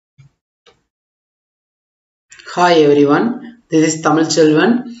Hi everyone, this is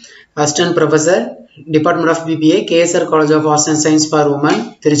Tamilselvan, Assistant Professor, Department of BBA, KSR College of Arts and Science for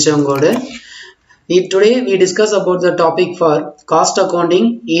Women, Tiruchengodu. Today we discuss about the topic for cost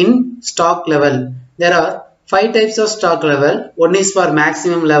accounting in stock level. There are 5 types of stock level. One is for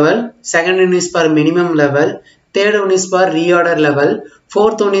maximum level, second one is for minimum level, third one is for reorder level,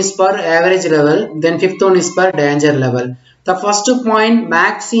 fourth one is for average level, then fifth one is for danger level. The first point,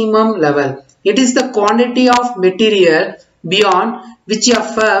 maximum level. It is the quantity of material beyond which a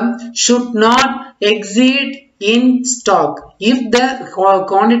firm should not exceed in stock. If the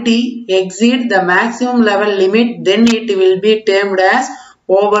quantity exceeds the maximum level limit, then it will be termed as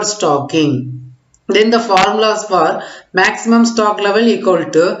overstocking. Then the formulas for maximum stock level equal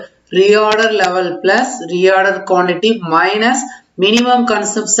to reorder level plus reorder quantity minus minimum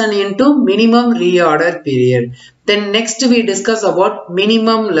consumption into minimum reorder period. Then next we discuss about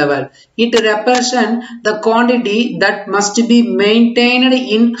minimum level. It represents the quantity that must be maintained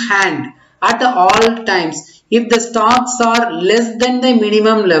in hand at all times. If the stocks are less than the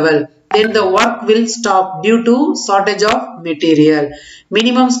minimum level, then the work will stop due to shortage of material.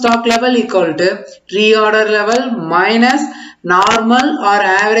 Minimum stock level equal to reorder level minus normal or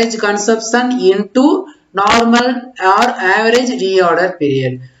average consumption into normal or average reorder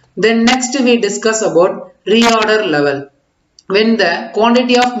period. Then next we discuss about reorder level. When the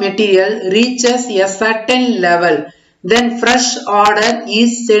quantity of material reaches a certain level, then fresh order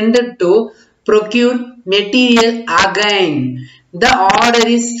is sent to procure material again. The order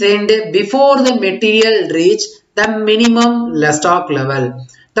is sent before the material reach the minimum stock level.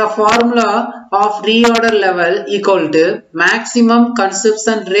 The formula of reorder level equal to maximum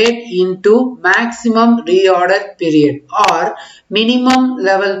consumption rate into maximum reorder period, or minimum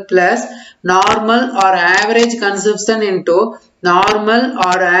level plus normal or average consumption into normal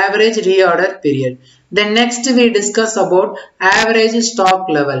or average reorder period. Then next we discuss about average stock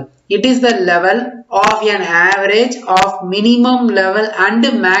level. It is the level of an average of minimum level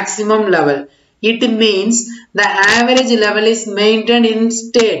and maximum level. It means the average level is maintained in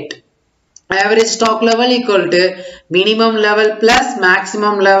state. Average stock level equal to minimum level plus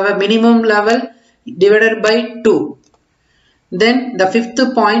maximum level, minimum level divided by 2. Then the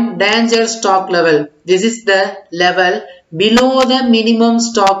fifth point, danger stock level. This is the level below the minimum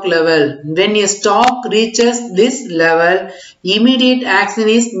stock level. When a stock reaches this level, immediate action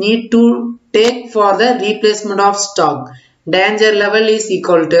is need to take for the replacement of stock. Danger level is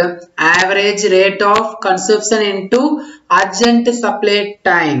equal to average rate of consumption into urgent supply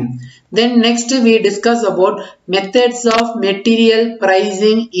time. Then next we discuss about methods of material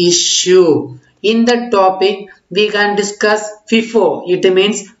pricing issue. In the topic we can discuss FIFO. It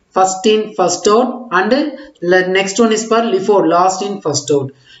means first in first out, and the next one is for LIFO, last in first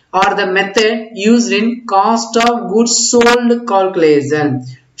out, or the method used in cost of goods sold calculation.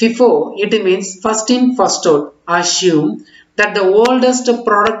 FIFO, it means first in first out. Assume that the oldest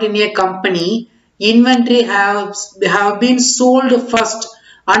product in a company inventory have been sold first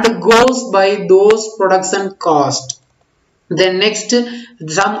and goes by those production cost. Then next,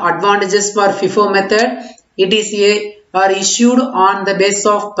 some advantages for FIFO method. It is issued on the basis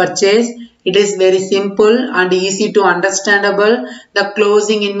of purchase. It is very simple and easy to understandable. The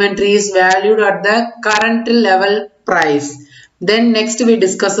closing inventory is valued at the current level price. Then next we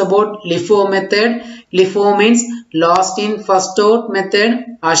discuss about LIFO method. LIFO means last in first out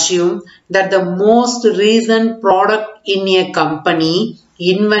method. Assume that the most recent product in a company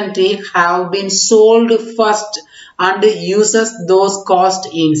inventory have been sold first and uses those cost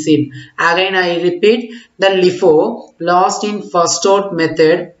instead. Again I repeat, the LIFO, last in first out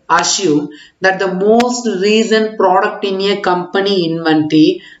method, assume that the most recent product in a company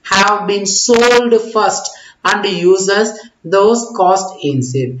inventory have been sold first and uses those cost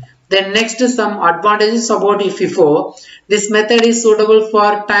instead. Then next, some advantages about FIFO. This method is suitable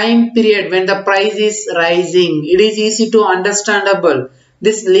for time period when the price is rising. It is easy to understandable.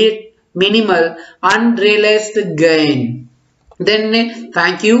 This lead minimal unrealized gain. Then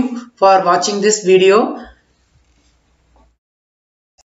thank you for watching this video.